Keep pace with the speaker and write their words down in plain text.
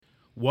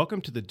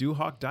Welcome to the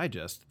Duhawk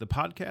Digest, the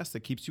podcast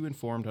that keeps you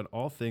informed on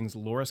all things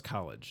Loras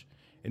College.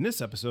 In this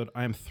episode,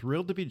 I am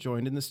thrilled to be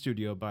joined in the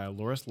studio by a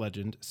Loras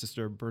legend,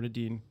 Sister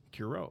Bernadine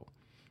Cureau,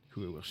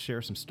 who will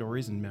share some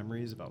stories and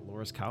memories about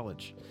Loras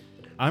College.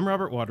 I'm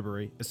Robert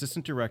Waterbury,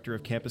 Assistant Director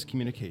of Campus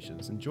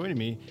Communications, and joining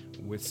me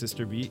with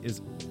Sister B is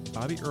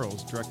Bobby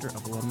Earls, Director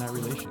of Alumni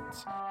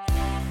Relations.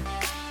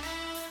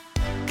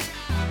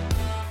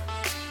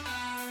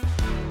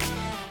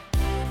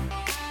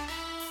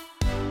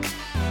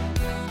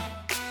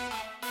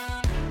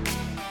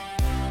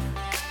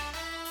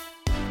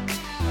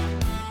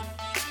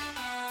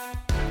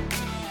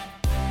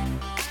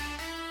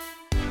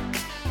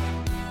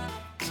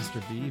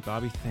 Sister B,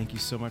 Bobby, thank you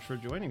so much for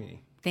joining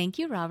me. Thank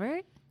you,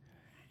 Robert.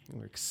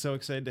 We're so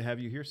excited to have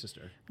you here,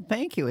 Sister.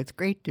 Thank you. It's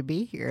great to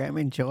be here. I'm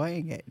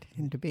enjoying it.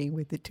 And to be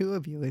with the two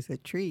of you is a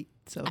treat.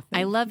 So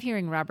I love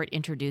hearing Robert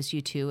introduce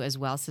you to as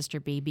well, Sister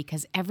B,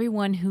 because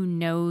everyone who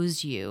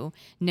knows you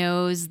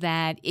knows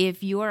that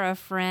if you're a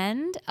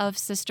friend of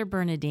Sister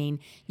Bernadine,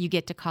 you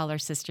get to call her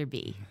Sister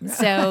B.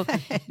 So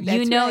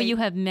you know right. You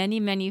have many,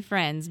 many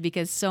friends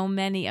because so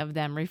many of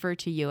them refer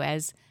to you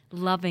as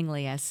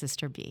lovingly as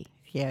Sister B.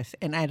 Yes,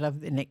 and I love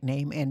the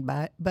nickname. And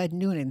Bud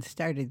Noonan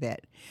started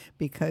that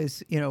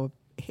because,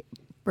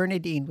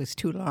 Bernadine was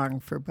too long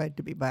for Bud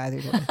to be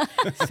bothered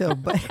with. So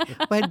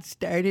Bud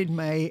started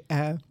my,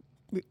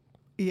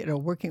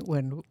 working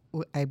when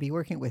I'd be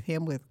working with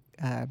him with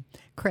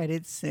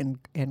credits and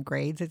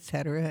grades, et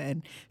cetera.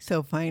 And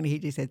so finally he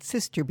just said,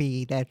 Sister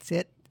B, that's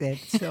it.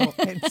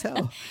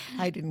 So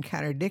I didn't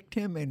contradict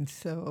him, and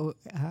so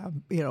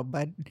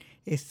Bud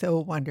is so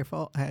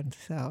wonderful, and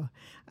so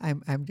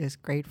I'm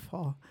just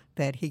grateful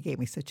that he gave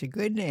me such a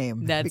good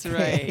name. That's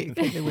right.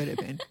 Because it would have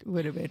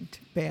been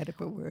too bad if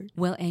it were.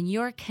 Well, and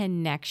your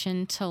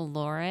connection to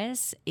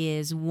Loras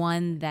is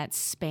one that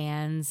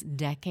spans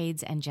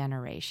decades and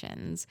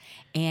generations.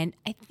 And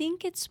I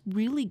think it's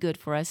really good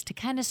for us to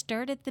kind of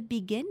start at the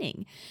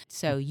beginning.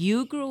 So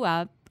you grew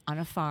up on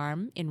a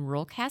farm in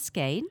rural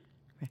Cascade.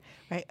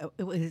 Right,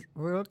 it was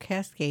rural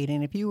Cascade,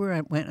 and if you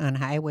went on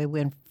Highway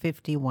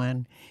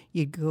 151,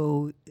 you'd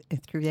go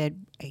through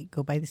that.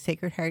 Go by the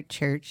Sacred Heart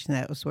Church, and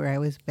that was where I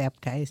was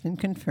baptized and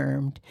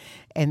confirmed.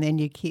 And then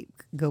you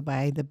go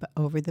by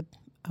over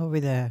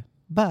the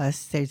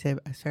bus. There's a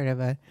sort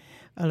of a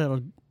little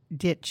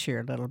ditch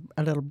or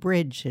a little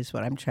bridge is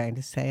what I'm trying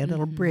to say. A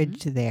little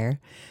bridge there,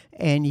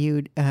 and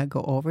you'd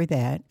go over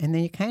that, and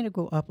then you kind of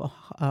go up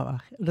a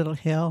little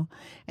hill,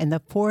 and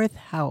the fourth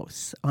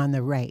house on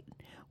the right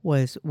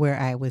was where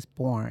I was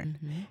born,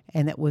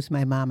 and that was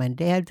my mom and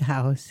dad's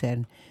house,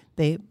 and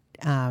they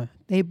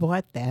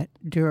bought that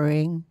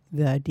during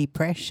the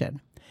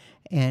Depression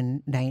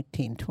in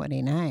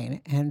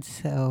 1929, and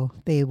so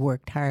they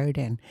worked hard,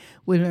 and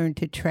we learned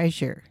to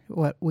treasure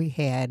what we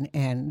had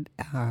and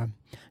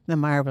the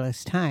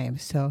marvelous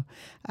times. So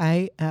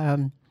there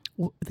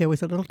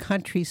was a little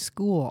country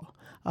school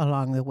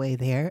along the way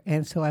there,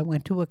 and so I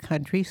went to a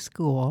country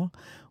school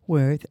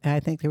where I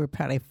think there were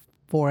probably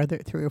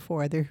 3 or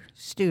 4 other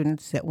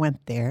students that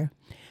went there.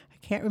 I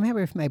can't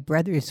remember if my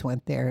brothers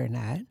went there or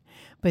not.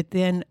 But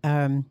then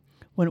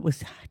when it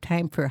was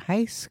time for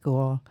high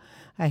school,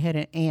 I had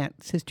an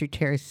aunt, Sister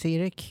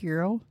Teresita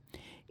Cureau,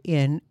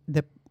 in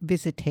the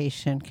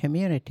visitation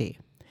community.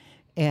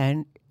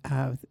 And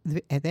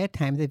at that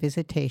time, the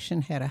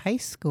visitation had a high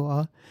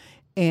school,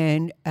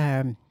 and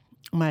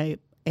my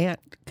aunt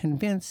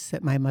convinced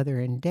that my mother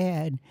and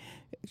dad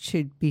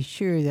should be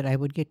sure that I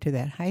would get to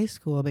that high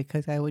school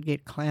because I would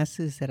get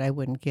classes that I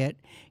wouldn't get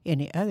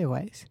any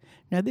otherwise.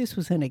 Now, this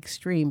was an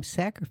extreme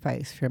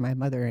sacrifice for my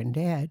mother and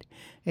dad.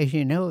 As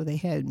you know, they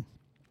had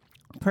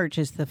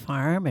purchased the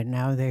farm, and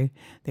now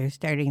they're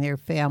starting their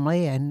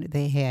family, and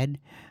they had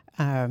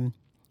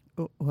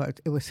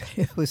it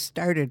was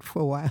started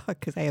for a while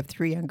because I have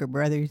 3 younger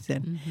brothers,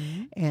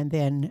 and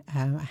then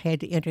I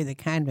had to enter the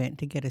convent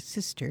to get a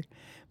sister.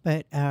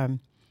 But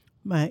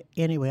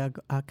anyway,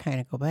 I'll kind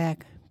of go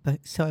back.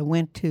 But so I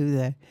went to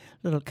the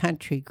little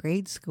country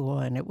grade school,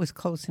 and it was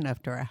close enough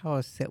to our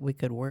house that we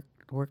could work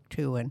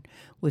to, and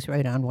was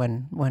right on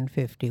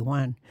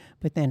 151.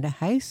 But then to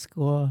high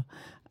school,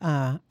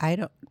 I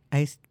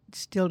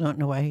still don't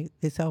know why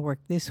this all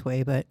worked this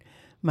way, but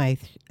my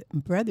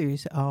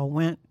brothers all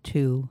went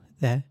to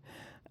a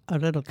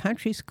little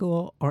country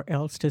school or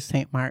else to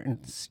St.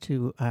 Martin's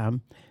to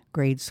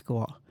grade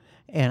school.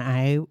 And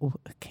I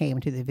came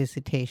to the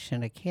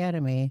Visitation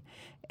Academy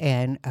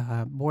and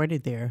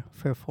boarded there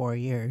for 4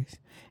 years.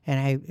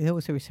 And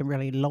those were some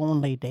really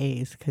lonely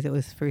days because it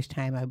was the first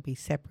time I'd be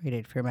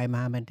separated from my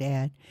mom and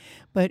dad.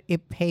 But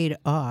it paid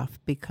off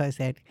because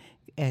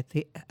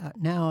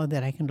now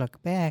that I can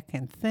look back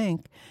and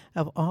think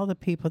of all the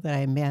people that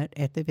I met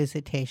at the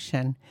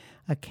Visitation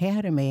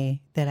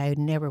Academy that I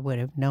never would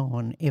have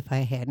known if I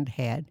hadn't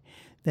had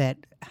that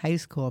high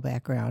school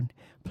background.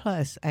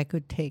 Plus, I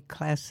could take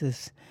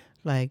classes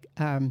like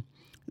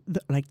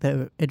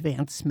the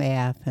advanced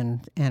math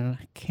and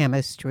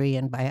chemistry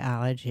and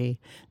biology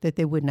that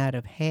they would not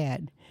have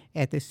had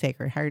at the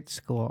Sacred Heart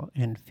School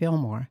in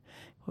Fillmore.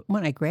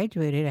 when I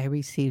graduated, I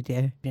received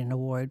an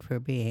award for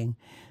being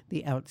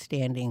the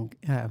outstanding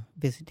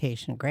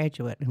visitation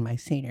graduate in my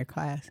senior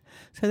class.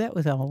 So that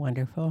was all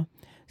wonderful.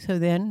 So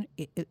then,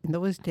 in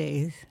those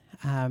days,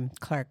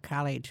 Clark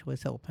College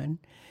was open,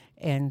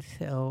 and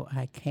so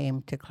I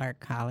came to Clark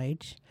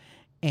College,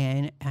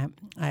 and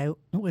I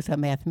was a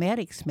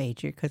mathematics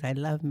major because I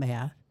love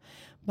math.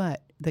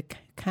 But the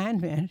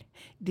convent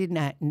did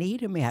not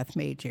need a math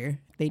major.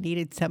 They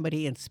needed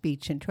somebody in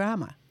speech and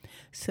drama.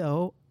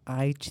 So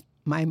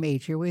my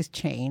major was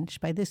changed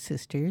by the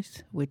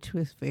sisters, which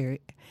was very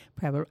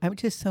probably. I'm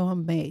just so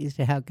amazed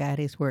at how God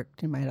has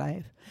worked in my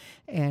life,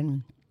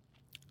 and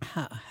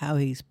how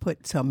he's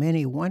put so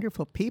many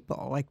wonderful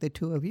people like the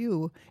two of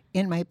you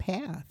in my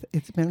path.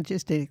 It's been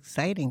just an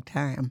exciting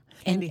time.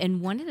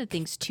 And one of the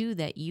things, too,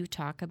 that you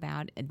talk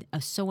about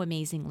so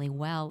amazingly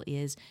well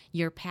is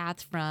your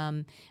path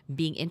from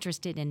being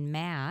interested in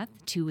math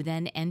to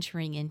then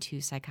entering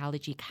into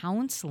psychology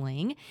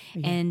counseling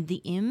and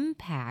the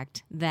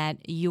impact that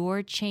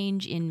your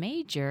change in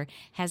major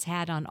has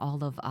had on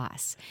all of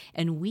us.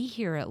 And we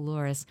here at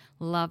Loras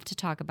love to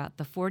talk about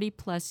the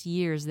 40-plus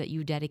years that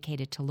you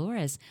dedicated to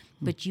Loras,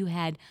 but you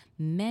had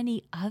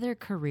many other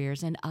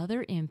careers and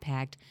other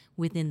impact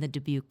within the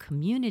Dubuque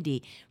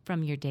community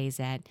from your days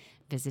at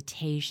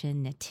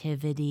Visitation,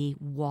 Nativity,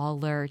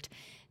 Wahlert.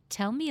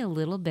 Tell me a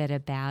little bit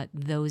about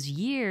those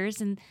years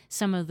and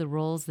some of the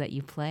roles that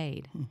you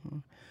played.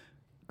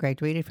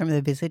 Graduated from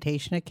the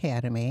Visitation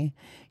Academy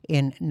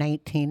in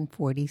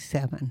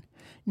 1947.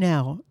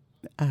 Now,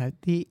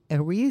 the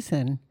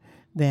reason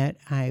that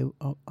I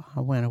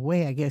went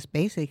away, I guess,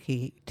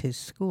 basically to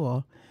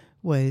school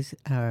was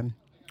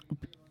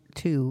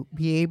to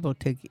be able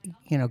to,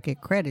 get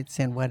credits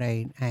in what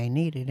I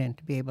needed, and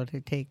to be able to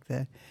take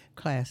the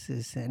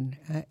classes in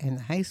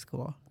the high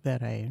school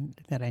that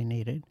I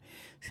needed.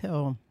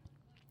 So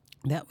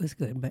that was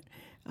good. But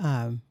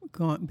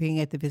being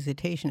at the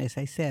Visitation, as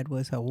I said,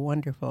 was a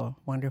wonderful,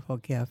 wonderful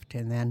gift.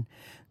 And then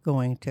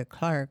going to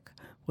Clark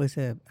was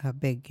a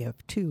big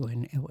gift too.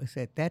 And it was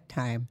at that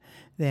time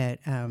that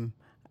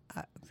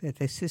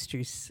the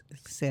sisters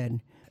said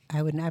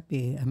I would not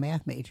be a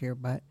math major,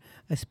 but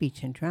a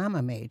speech and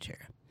drama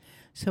major.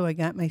 So I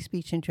got my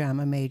speech and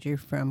drama major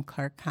from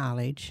Clark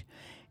College,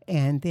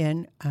 and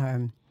then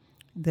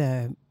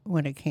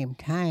when it came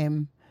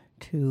time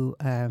to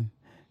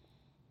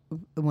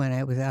when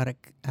I was out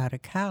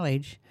of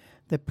college,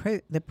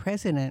 the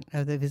president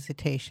of the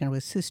Visitation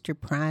was Sister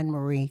Pran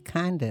Marie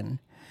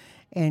Condon,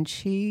 and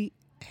she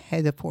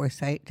had the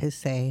foresight to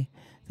say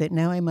that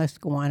now I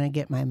must go on and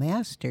get my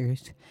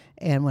master's,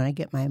 and when I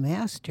get my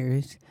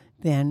master's,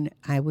 then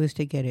I was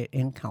to get it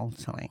in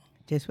counseling,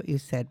 just what you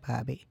said,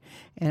 Bobby.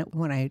 And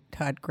when I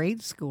taught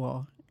grade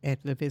school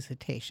at the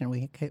Visitation,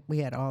 we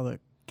had all the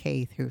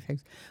K through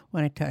things.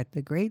 When I taught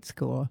the grade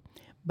school,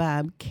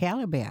 Bob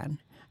Caliban,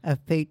 a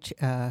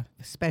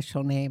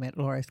special name at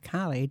Loras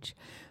College,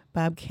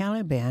 Bob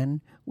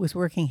Caliban was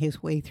working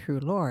his way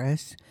through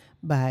Loras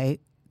by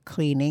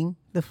cleaning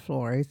the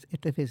floors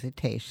at the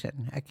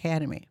Visitation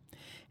Academy.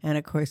 And,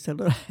 of course,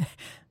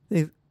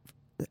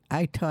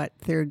 I taught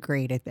third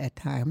grade at that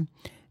time,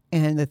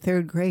 and the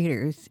third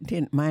graders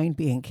didn't mind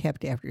being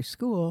kept after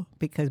school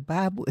because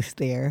Bob was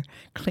there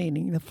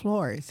cleaning the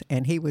floors,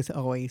 and he was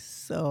always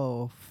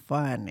so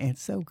fun and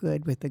so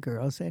good with the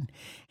girls. And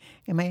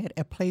am I at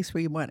a place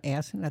where you want to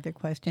ask another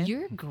question?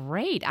 You're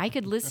great. I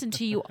could listen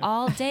to you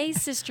all day,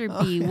 Sister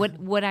B.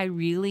 What I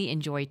really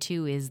enjoy,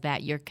 too, is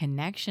that your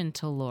connection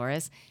to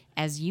Loras,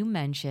 as you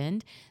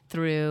mentioned,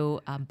 through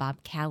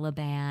Bob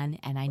Caliban,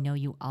 and I know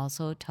you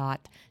also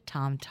taught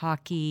Tom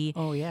Talkie.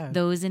 Oh, yeah.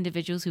 Those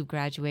individuals who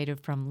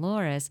graduated from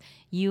Loras,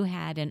 you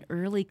had an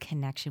early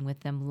connection with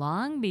them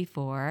long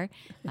before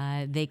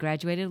they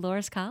graduated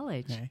Loras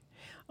College. Okay.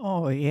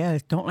 Oh,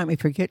 yes. Don't let me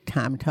forget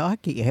Tom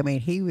Talkie. I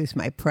mean, he was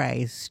my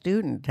prize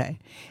student, and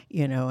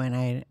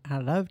I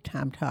love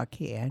Tom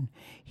Talkie. And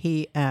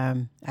he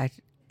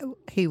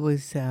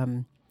was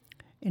in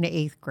the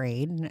 8th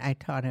grade, and I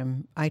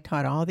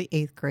taught all the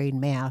 8th grade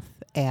math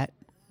at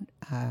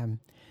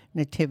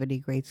Nativity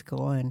Grade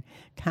School, and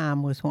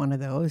Tom was one of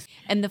those.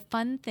 And the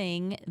fun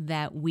thing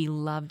that we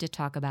love to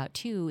talk about,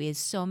 too, is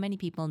so many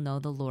people know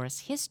the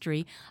Loras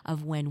history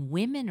of when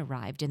women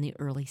arrived in the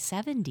early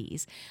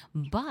 70s,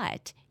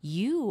 but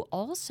you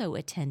also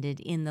attended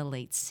in the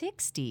late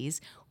 60s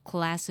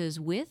classes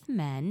with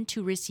men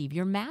to receive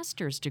your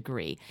master's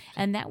degree.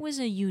 And that was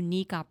a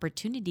unique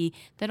opportunity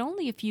that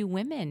only a few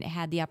women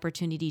had the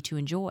opportunity to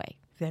enjoy.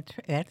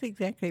 That's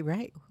exactly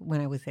right.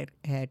 When I was at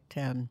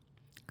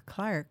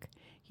Clark,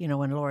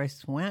 when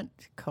Loras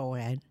went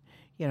co-ed,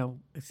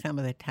 some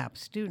of the top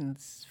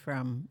students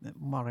from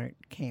Wahlert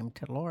came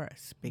to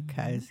Loras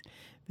because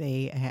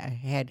they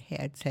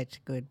had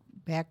such good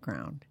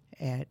background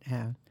at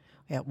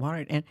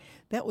Wahlert. And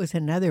that was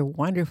another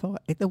wonderful,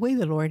 the way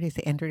the Lord has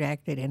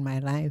interacted in my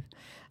life.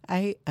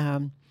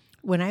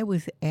 When I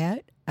was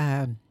at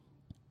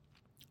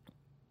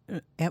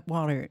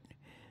Wahlert,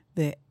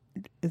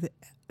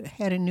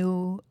 had a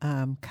new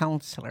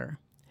counselor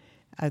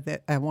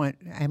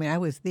I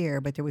was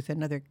there, but there was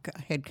another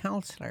head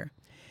counselor,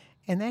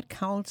 and that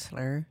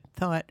counselor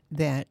thought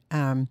that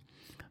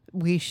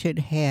we should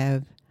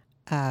have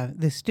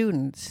the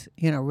students,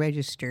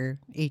 register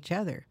each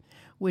other,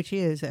 which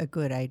is a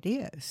good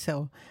idea.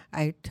 So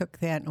I took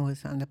that and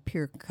was on the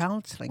peer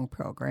counseling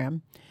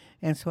program,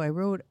 and so I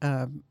wrote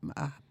a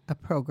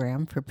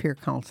program for peer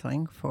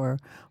counseling for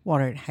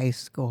Wahlert High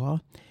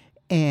School,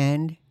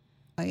 and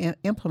I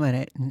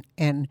implemented it.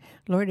 And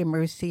Lord have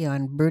mercy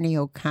on Bernie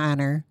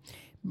O'Connor.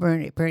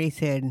 Bernie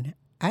said,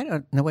 I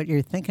don't know what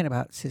you're thinking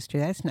about, sister.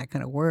 That's not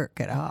going to work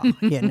at all,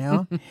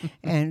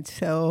 And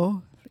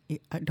so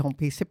don't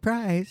be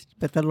surprised,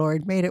 but the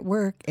Lord made it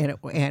work.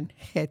 And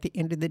at the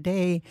end of the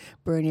day,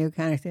 Bernie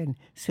O'Connor said,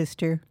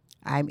 sister,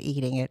 I'm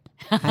eating it.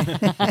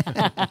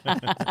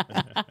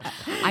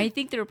 I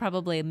think there are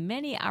probably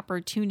many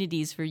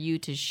opportunities for you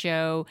to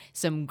show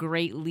some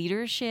great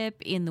leadership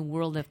in the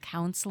world of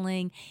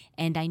counseling.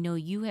 And I know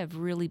you have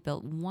really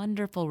built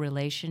wonderful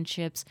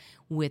relationships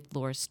with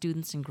Loras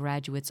students and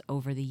graduates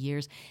over the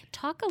years.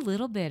 Talk a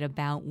little bit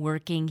about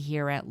working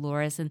here at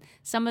Loras and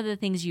some of the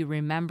things you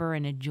remember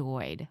and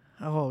enjoyed.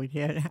 Oh,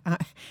 yeah.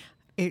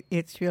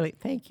 It's really,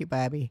 thank you,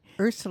 Bobby.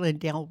 Ursula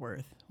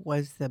Delworth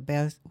was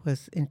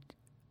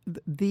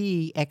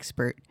the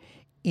expert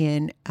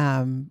in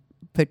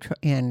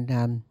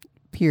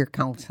peer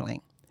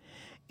counseling.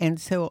 And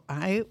so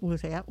I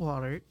was at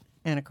Wahlert,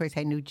 and of course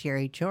I knew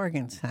Jerry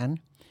Jorgensen,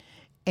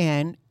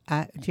 and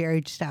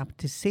Jerry stopped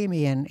to see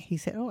me, and he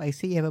said, oh, I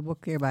see you have a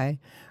book there by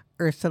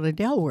Ursula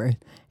Delworth.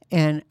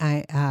 And I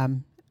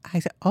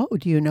said, oh,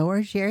 do you know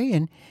her, Jerry?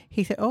 And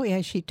he said, oh,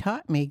 yeah, she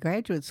taught me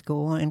graduate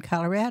school in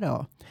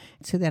Colorado.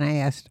 So then I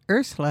asked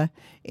Ursula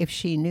if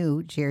she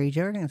knew Jerry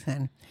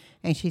Jorgensen.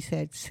 And she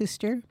said,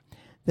 sister,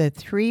 the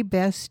 3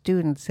 best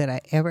students that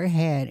I ever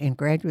had in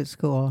graduate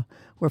school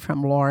were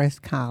from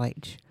Loras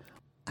College.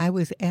 I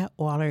was at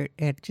Wahlert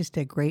at just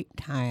a great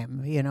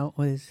time.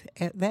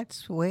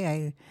 That's the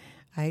way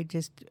I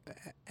just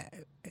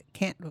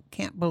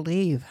can't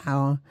believe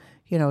how,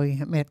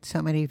 you met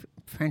so many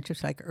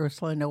friendships like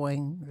Ursula,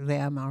 knowing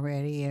them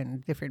already,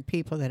 and different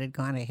people that had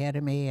gone ahead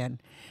of me.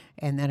 And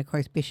then, of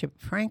course, Bishop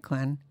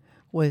Franklin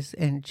was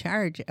in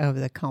charge of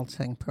the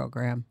counseling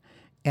program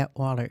at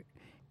Wahlert.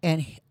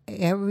 And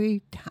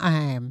every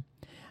time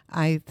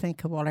I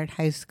think of Wahlert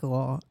High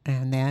School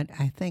and that,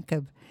 I think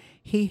of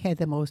he had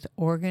the most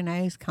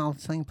organized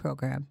counseling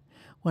program.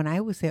 When I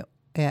was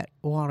at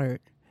Wahlert,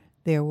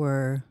 there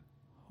were,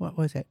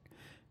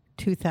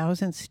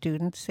 2,000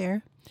 students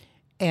there.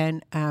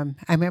 And I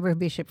remember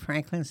Bishop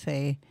Franklin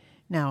say,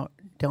 now,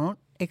 don't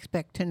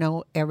expect to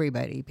know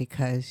everybody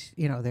because,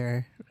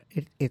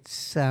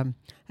 it's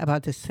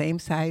about the same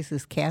size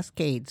as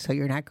Cascade, so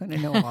you're not going to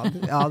know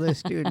all the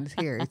students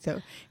here.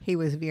 So he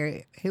was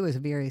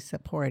very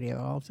supportive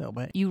also.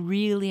 But you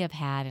really have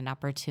had an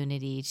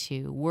opportunity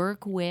to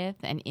work with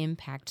and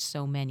impact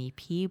so many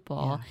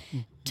people. Yeah.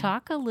 Mm-hmm.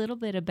 Talk a little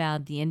bit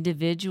about the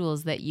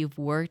individuals that you've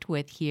worked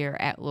with here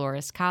at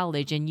Loras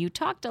College. And you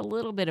talked a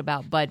little bit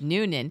about Bud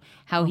Noonan,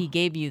 how he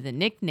gave you the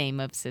nickname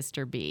of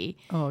Sister B.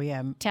 Oh,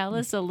 yeah. Tell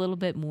us a little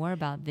bit more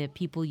about the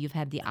people you've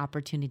had the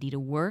opportunity to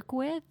work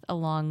with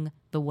along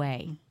the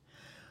way.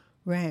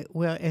 Right.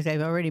 Well, as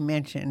I've already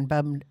mentioned,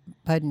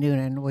 Bud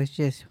Noonan was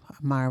just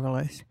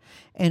marvelous.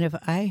 And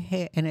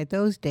and at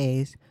those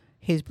days,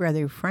 his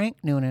brother Frank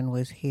Noonan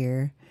was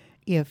here.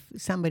 If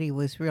somebody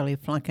was really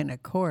flunking a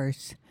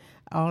course,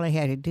 all I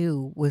had to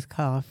do was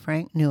call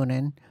Frank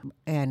Noonan,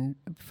 and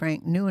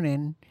Frank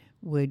Noonan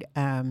would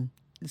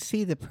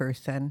see the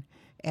person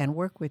and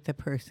work with the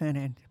person,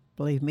 and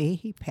believe me,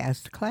 he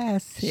passed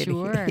class.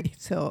 Sure.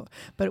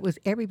 But it was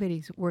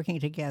everybody's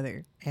working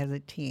together as a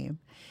team.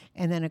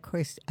 And then, of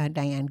course,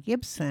 Diane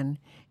Gibson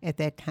at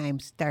that time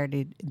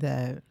started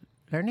the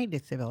learning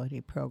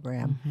disability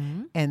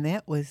program, and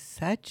that was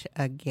such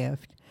a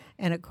gift.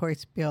 And, of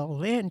course, Bill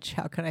Lynch,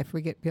 how can I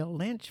forget Bill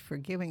Lynch for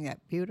giving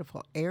that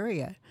beautiful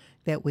area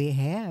that we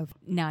have.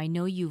 Now, I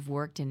know you've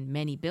worked in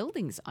many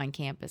buildings on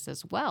campus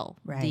as well.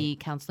 Right. The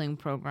counseling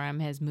program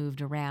has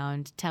moved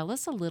around. Tell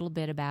us a little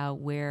bit about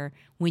where,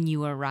 when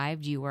you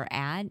arrived, you were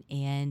at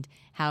and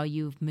how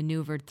you've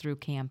maneuvered through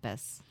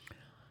campus.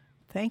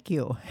 Thank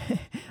you.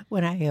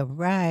 When I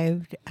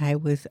arrived, I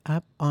was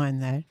up on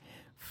the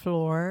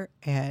floor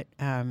at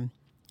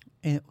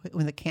in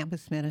the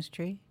campus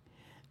ministry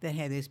that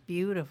had this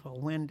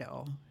beautiful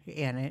window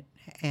in it,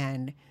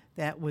 and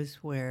that was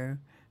where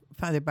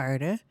Father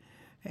Barta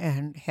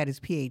and had his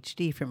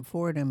PhD from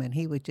Fordham, and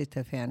he was just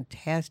a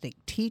fantastic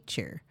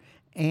teacher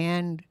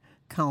and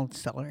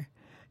counselor.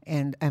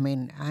 And I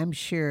mean, I'm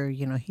sure,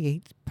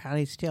 he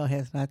probably still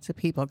has lots of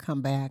people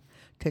come back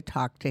to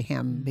talk to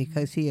him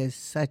because he is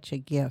such a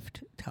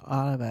gift to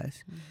all of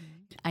us.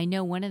 I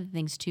know one of the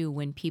things, too,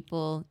 when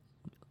people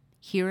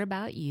hear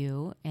about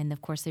you, and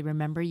of course they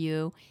remember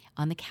you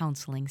on the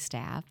counseling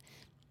staff,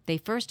 they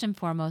first and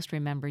foremost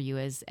remember you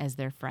as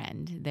their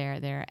friend,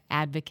 their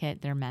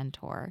advocate, their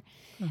mentor.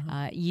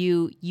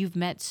 You've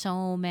met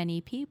so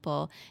many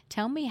people.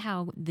 Tell me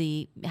how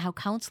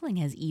counseling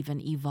has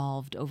even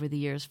evolved over the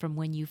years from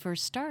when you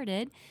first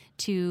started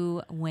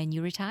to when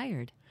you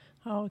retired.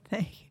 Oh,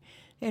 thank you.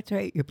 That's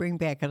right. You bring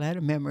back a lot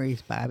of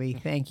memories, Bobby.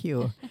 Thank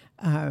you.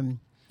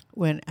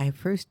 When I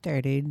first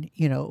started,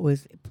 it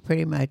was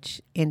pretty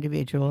much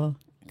individual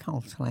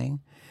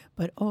counseling.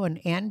 But,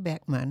 and Ann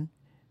Beckman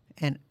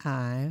and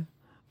I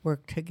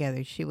worked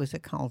together. She was a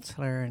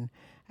counselor, and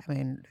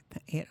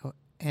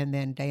and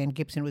then Diane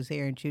Gibson was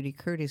there and Judy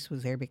Curtis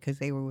was there because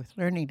they were with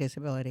learning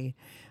disability.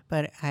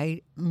 But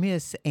I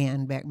miss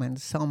Ann Beckman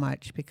so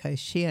much because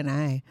she and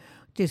I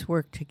just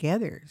worked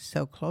together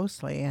so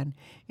closely. And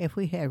if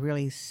we had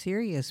really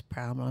serious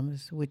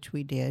problems, which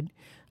we did,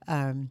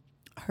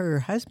 her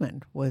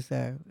husband was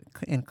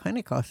in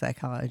clinical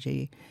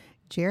psychology,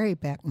 Jerry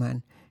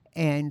Beckman.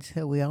 And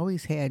so we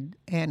always had,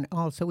 and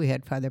also we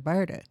had Father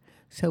Barta.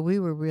 So we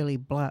were really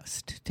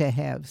blessed to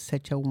have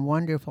such a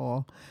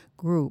wonderful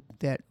group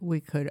that we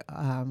could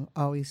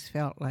always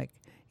felt like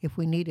if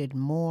we needed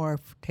more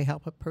to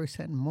help a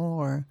person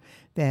more,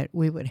 that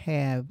we would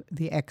have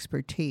the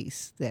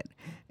expertise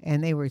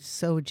and they were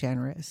so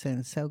generous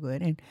and so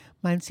good. And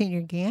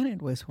Monsignor Gannon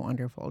was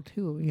wonderful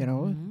too,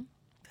 Mm-hmm.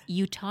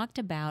 You talked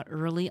about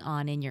early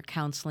on in your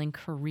counseling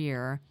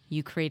career,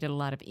 you created a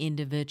lot of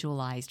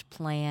individualized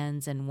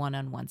plans and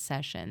one-on-one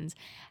sessions.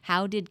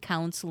 How did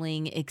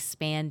counseling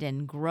expand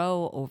and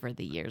grow over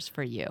the years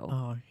for you?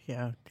 Oh,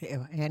 yeah.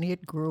 And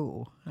it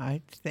grew.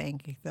 I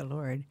thank the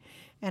Lord.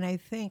 And I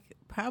think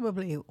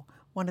probably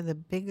one of the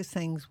biggest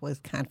things was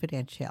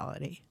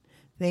confidentiality.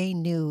 They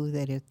knew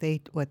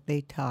that what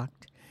they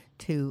talked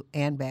to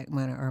Ann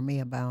Beckman or me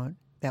about,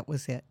 that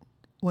was it.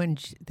 When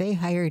they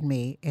hired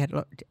me at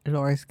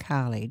Loras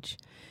College,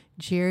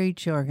 Jerry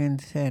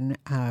Jorgensen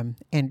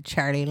and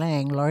Charlie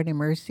Lang, Lord have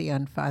mercy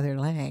on Father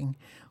Lang,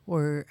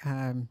 were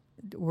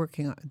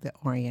working on the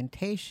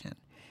orientation.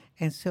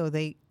 And so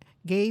they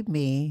gave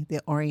me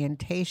the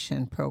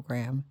orientation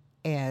program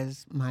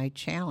as my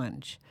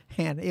challenge.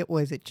 And it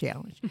was a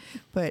challenge,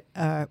 but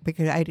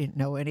because I didn't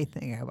know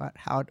anything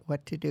about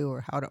what to do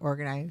or how to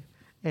organize,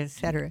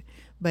 etc.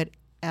 But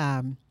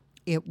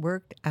it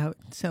worked out.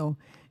 So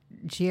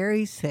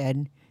Jerry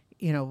said,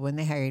 when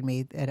they hired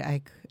me, that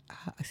I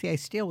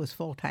still was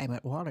full-time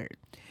at Wahlert.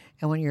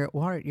 And when you're at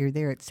Wahlert, you're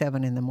there at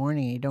 7 in the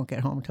morning. You don't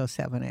get home until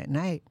 7 at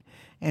night.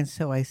 And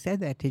so I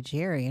said that to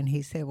Jerry, and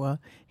he said, well,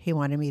 he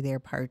wanted me there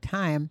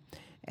part-time.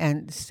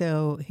 And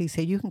so he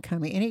said, you can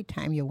come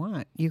anytime you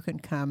want. You can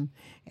come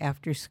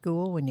after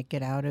school when you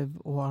get out of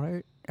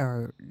Wahlert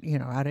or,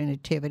 out of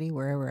Nativity,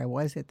 wherever I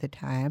was at the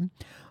time.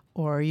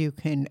 Or you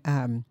can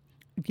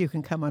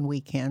come on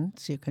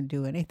weekends. You can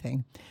do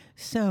anything.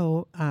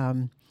 So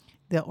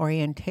the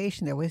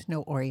orientation, there was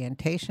no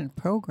orientation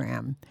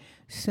program.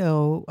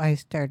 So I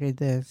started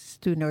the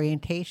student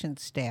orientation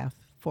staff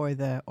for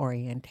the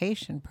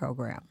orientation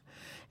program,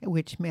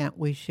 which meant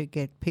we should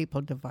get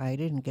people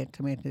divided and get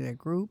them into their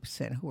groups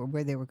and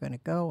where they were going to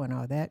go and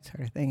all that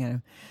sort of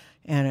thing.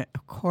 And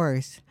of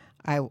course,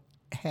 I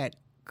had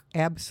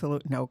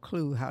absolute no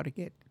clue how to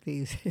get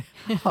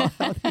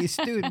all these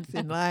students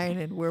in line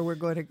and where we're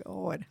going to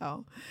go and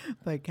how.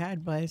 But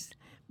God bless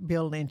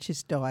Bill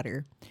Lynch's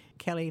daughter,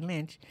 Kelly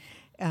Lynch,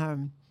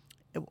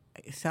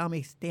 saw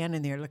me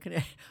standing there looking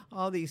at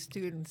all these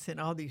students and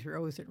all these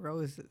rows and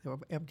rows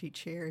of empty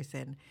chairs.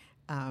 And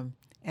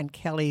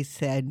Kelly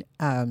said,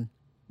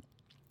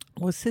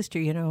 well,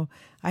 sister,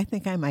 I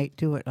think I might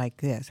do it like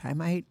this. I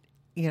might,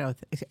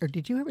 or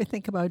did you ever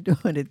think about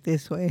doing it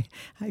this way?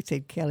 I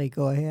said, Kelly,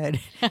 go ahead.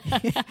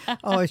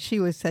 Oh, she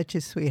was such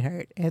a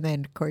sweetheart. And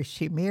then, of course,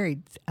 she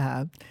married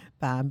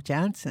Bob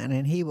Johnson,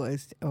 and he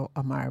was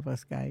a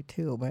marvelous guy,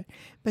 too.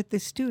 But the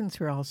students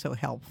were also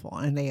helpful,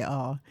 and they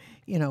all,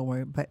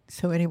 were. But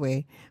so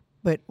anyway,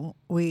 but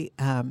we'd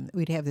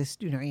have the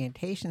student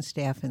orientation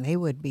staff, and they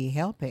would be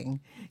helping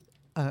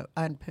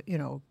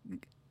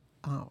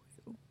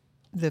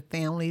the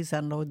families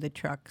unload the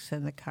trucks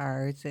and the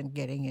cars and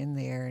getting in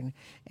there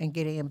and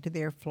getting them to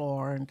their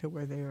floor and to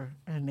where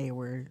they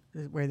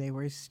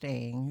were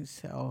staying.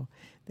 So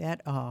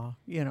that all,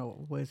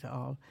 was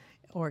all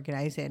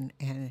organized,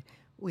 and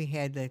we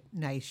had the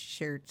nice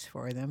shirts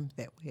for them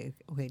that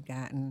we'd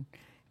gotten.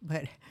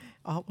 But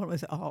when it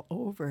was all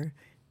over,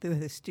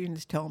 the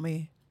students told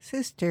me,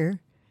 Sister,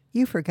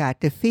 you forgot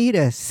to feed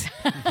us.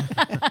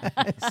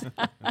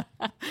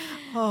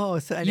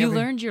 You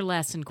learned your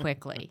lesson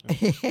quickly.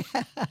 Yeah.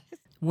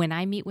 When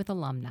I meet with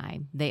alumni,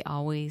 they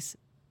always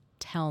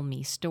tell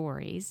me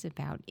stories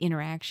about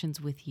interactions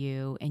with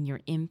you and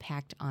your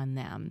impact on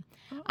them.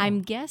 Oh.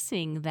 I'm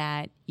guessing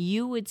that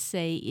you would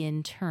say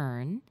in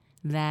turn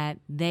that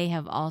they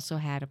have also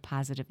had a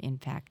positive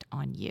impact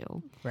on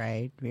you.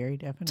 Right, very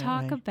definitely.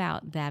 Talk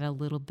about that a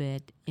little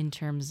bit in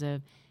terms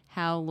of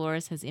how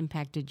Loras has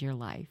impacted your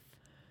life.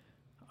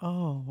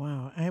 Oh,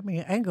 wow. I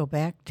mean, I go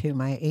back to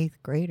my 8th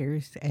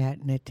graders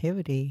at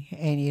Nativity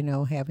and,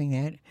 having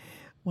that.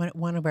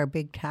 one of our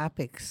big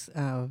topics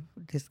of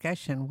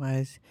discussion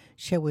was,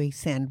 shall we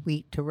send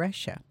wheat to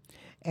Russia?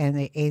 And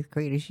the eighth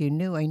graders,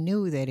 I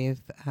knew that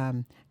if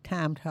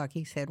Tom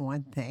Talkie said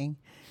one thing,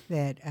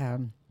 that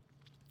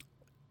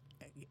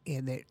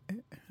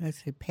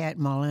let's say Pat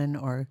Mullen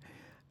or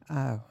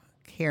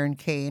Karen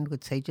Kane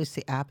would say just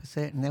the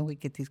opposite, and then we'd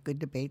get these good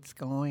debates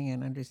going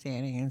and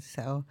understanding. And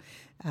so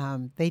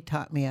they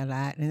taught me a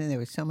lot. And then there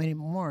were so many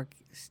more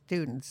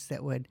students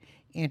that would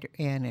enter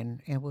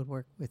in and would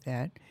work with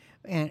that.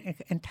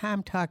 And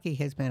Tom Talkie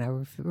has been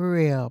a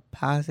real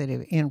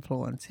positive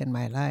influence in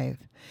my life.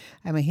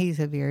 I mean, he's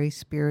a very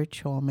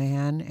spiritual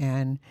man,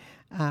 and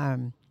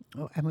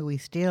we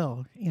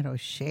still,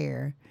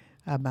 share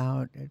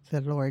about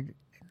the Lord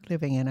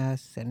living in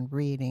us and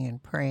reading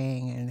and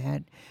praying and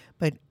that.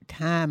 But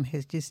Tom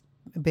has just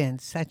been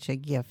such a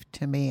gift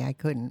to me. I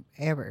couldn't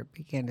ever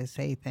begin to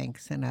say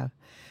thanks enough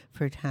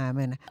for Tom.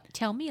 And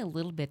tell me a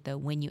little bit, though,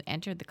 when you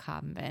entered the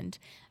convent,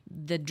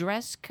 the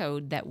dress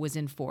code that was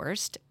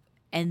enforced,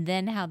 and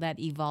then how that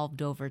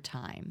evolved over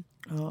time.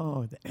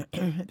 Oh,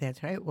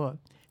 that's right. Well,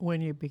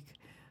 when you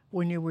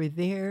were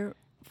there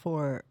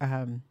for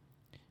a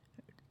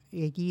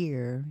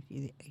year,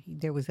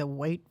 there was a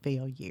white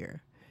veil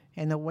year.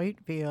 And the white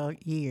veil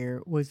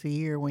year was the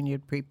year when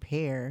you'd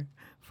prepare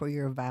for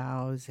your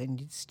vows and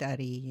you'd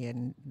study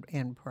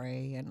and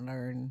pray and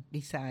learn,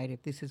 decide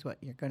if this is what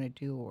you're going to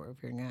do or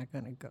if you're not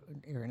going to go,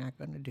 you're not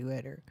going to do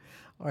it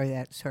or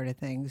that sort of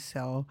thing.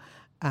 So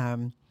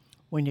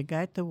when you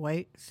got the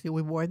white, so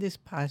we wore this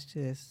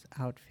posthumous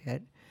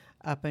outfit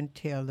up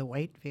until the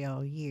white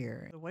veil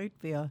year. The white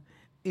veil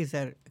is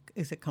a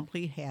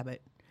complete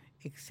habit,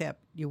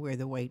 except you wear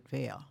the white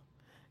veil,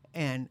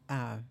 and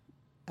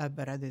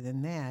but other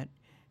than that,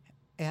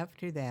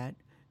 after that,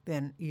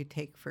 then you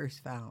take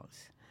first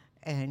vows,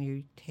 and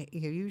you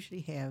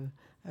usually have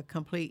a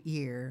complete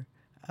year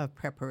of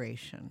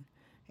preparation,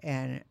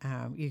 and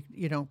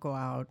you don't go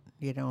out,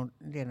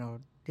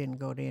 didn't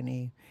go to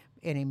any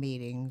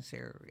meetings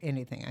or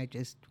anything. I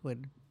just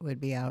would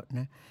be out,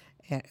 and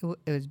it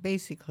was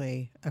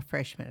basically a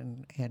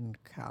freshman in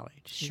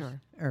college.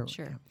 Sure.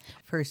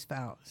 First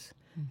vows,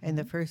 and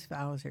the first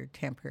vows are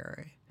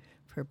temporary,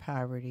 for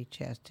poverty,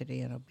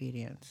 chastity, and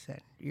obedience,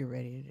 that you're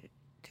ready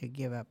to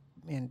give up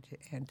and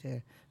to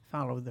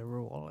follow the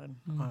rule and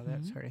all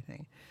that sort of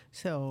thing.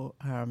 So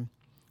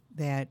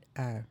that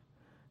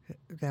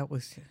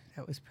was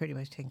pretty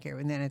much taken care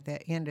of. And then at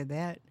the end of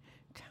that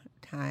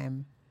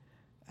time,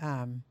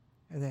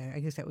 I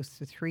guess that was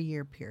the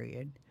 3-year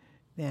period.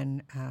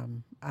 Then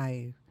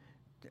I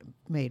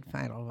made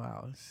final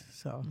vows.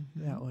 So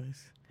that was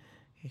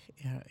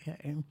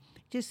and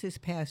just this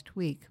past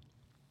week,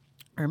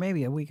 or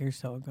maybe a week or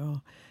so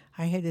ago,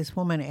 I had this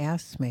woman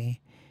ask me,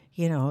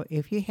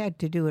 if you had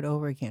to do it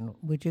over again,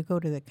 would you go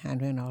to the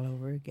convent all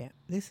over again?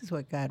 This is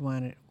what God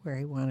wanted, where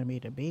he wanted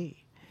me to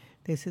be.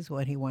 This is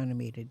what he wanted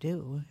me to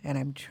do. And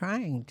I'm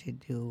trying to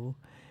do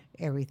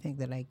everything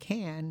that I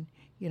can,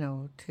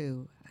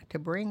 to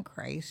bring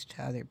Christ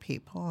to other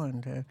people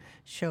and to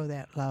show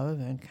that love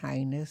and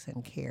kindness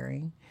and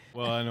caring.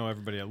 Well, I know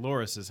everybody at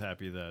Loras is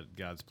happy that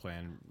God's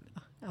plan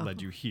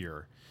led you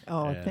here.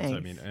 Oh, and,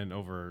 thanks. And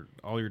over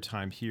all your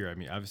time here,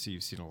 obviously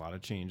you've seen a lot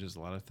of changes, a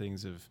lot of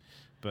things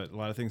but a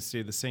lot of things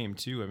stay the same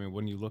too.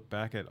 When you look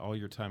back at all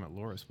your time at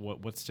Loras,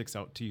 what sticks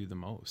out to you the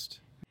most?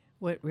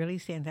 What really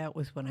stands out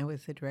was when I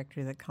was the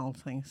director of the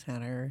counseling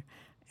center,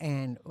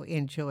 and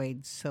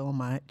enjoyed so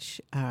much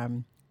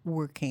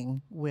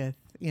working with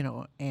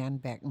Ann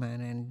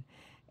Beckman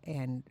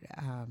and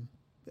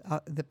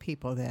the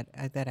people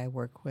that I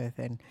work with,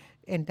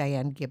 and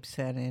Diane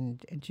Gibson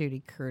and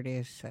Judy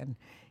Curtis, and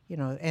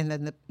and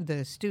then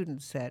the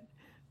students that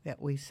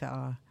we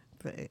saw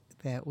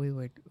that we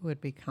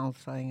would be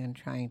counseling and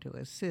trying to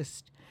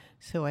assist.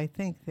 So I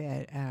think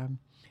that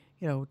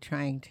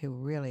trying to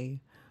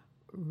really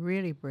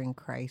bring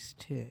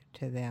Christ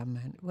to them.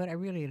 And what I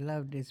really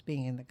loved is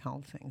being in the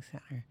counseling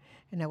center.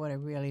 And now what I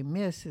really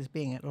miss is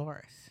being at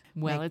Loras.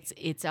 Well,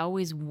 it's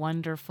always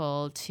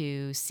wonderful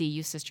to see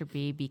you, Sister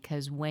B,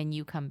 because when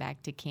you come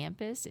back to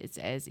campus, it's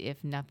as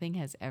if nothing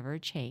has ever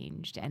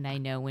changed. And I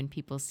know when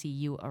people see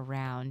you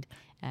around,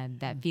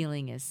 that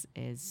feeling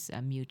is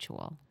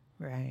mutual.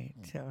 Right.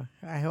 So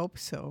I hope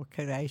so,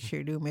 because I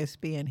sure do miss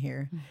being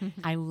here.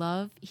 I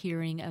love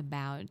hearing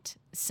about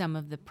some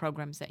of the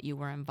programs that you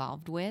were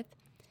involved with.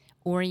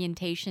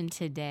 Orientation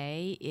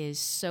today is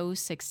so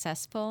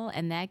successful,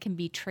 and that can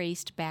be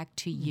traced back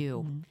to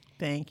you.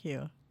 Thank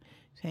you.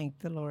 Thank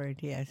the Lord,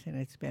 yes. And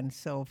it's been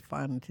so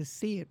fun to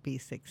see it be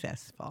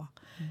successful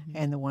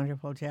and the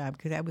wonderful job,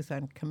 because I was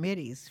on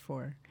committees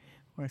for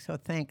so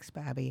thanks,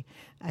 Bobby.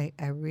 I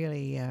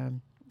really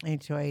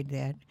enjoyed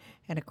that.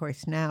 And, of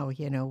course, now,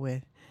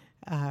 with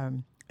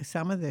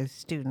some of the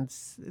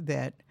students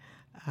that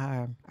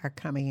are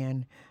coming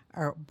in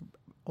are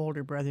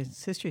older brothers and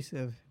sisters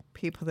of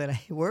people that I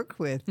worked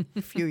with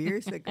a few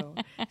years ago.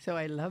 So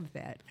I love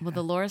that. Well,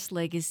 the Loras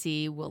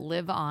legacy will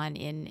live on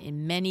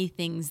in many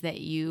things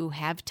that you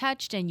have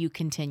touched and you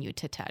continue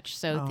to touch.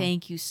 So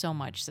thank you so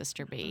much,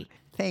 Sister B.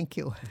 thank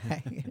you.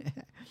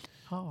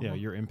 Oh. Yeah,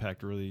 your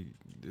impact really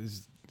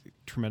is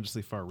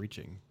tremendously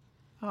far-reaching.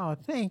 Oh,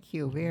 thank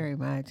you very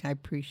much. I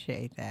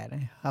appreciate that.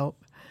 I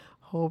hope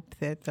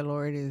that the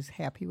Lord is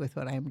happy with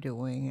what I'm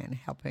doing and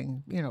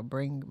helping,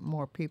 bring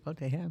more people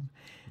to Him.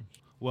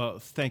 Well,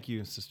 thank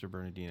you, Sister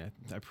Bernadine.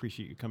 I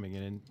appreciate you coming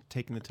in and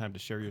taking the time to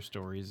share your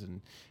stories.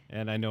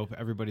 And I know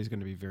everybody's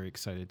going to be very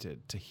excited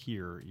to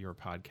hear your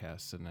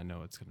podcast, and I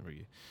know it's going to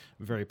be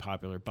very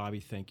popular. Bobby,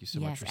 thank you so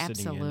much for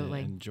sitting in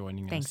and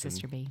joining Thanks, us. Thanks,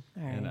 Sister B.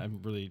 And I'm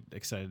really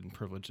excited and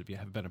privileged to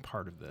have been a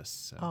part of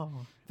this.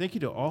 Oh. Thank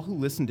you to all who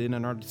listened in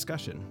on our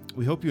discussion.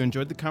 We hope you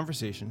enjoyed the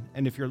conversation,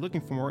 and if you're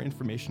looking for more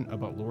information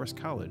about Loras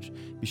College,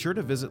 be sure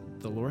to visit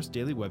the Loras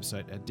Daily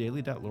website at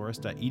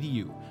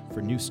daily.loras.edu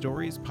for new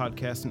stories,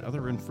 podcasts, and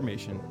other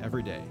information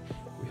every day.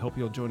 We hope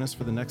you'll join us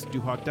for the next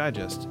Duhawk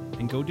Digest,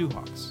 and go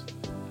Duhawks.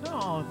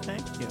 Oh,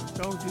 thank you.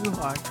 Go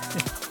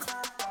Duhawks.